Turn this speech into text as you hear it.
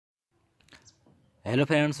Hello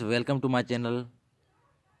friends, welcome to my channel.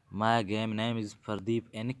 My game name is Fardeep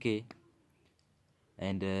NK,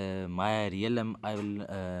 and my real name I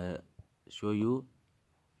will show you.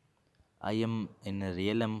 I am in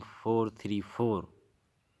real M 434.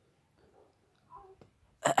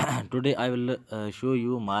 Today I will show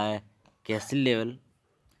you my castle level.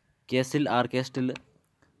 Castle.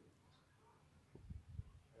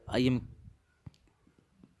 I am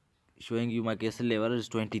showing you my castle level is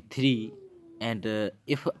 23, and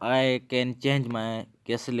if I can change my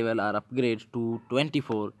castle level or upgrade to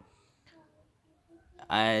 24,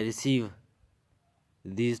 I receive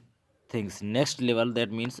these things. Next level,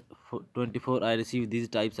 that means for 24 I receive these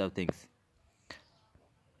types of things.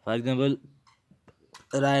 For example,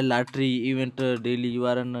 Royal Lottery event, daily you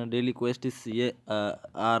are on daily quest is, yeah,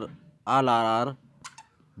 are all are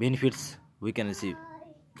benefits we can receive,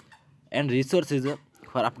 and resources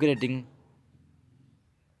for upgrading,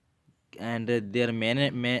 and their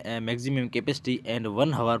maximum capacity and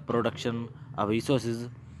 1 hour production of resources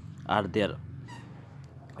are there.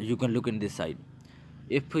 You can look in this side.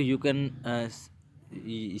 If you can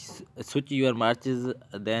switch your marches,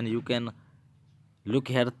 then you can look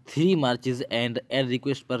here 3 marches and add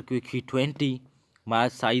request per quick 20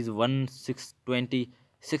 march size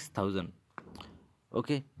 1,626,000.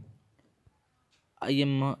 Okay, I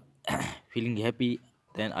am feeling happy.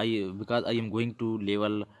 Then I because I am going to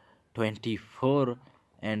level 24,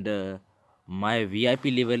 and my VIP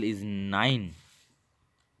level is 9.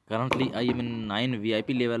 Currently I am in 9 VIP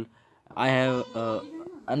level. I have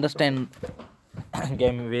understand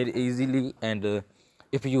game very easily, and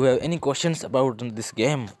if you have any questions about this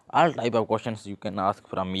game, all type of questions you can ask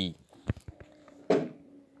from me.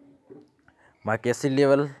 My castle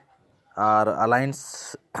level are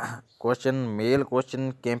alliance question, mail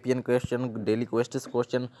question, champion question, daily quests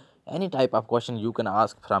question, any type of question you can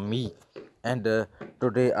ask from me. And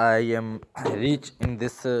today I am reach in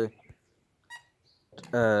this uh,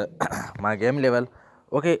 my game level.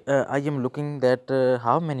 Okay, I am looking that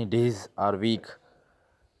how many days or week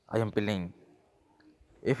I am playing.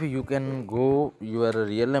 If you can go your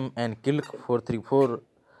realm and click 434,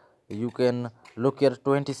 you can look here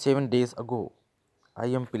 27 days ago. I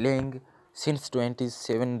am playing since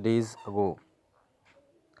 27 days ago.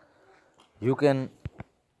 You can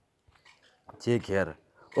check here.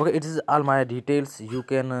 Okay, it is all my details. You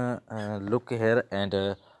can look here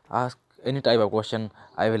and ask any type of question.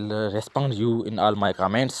 I will respond you in all my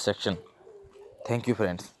comments section. Thank you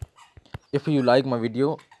friends. If you like my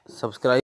video, subscribe.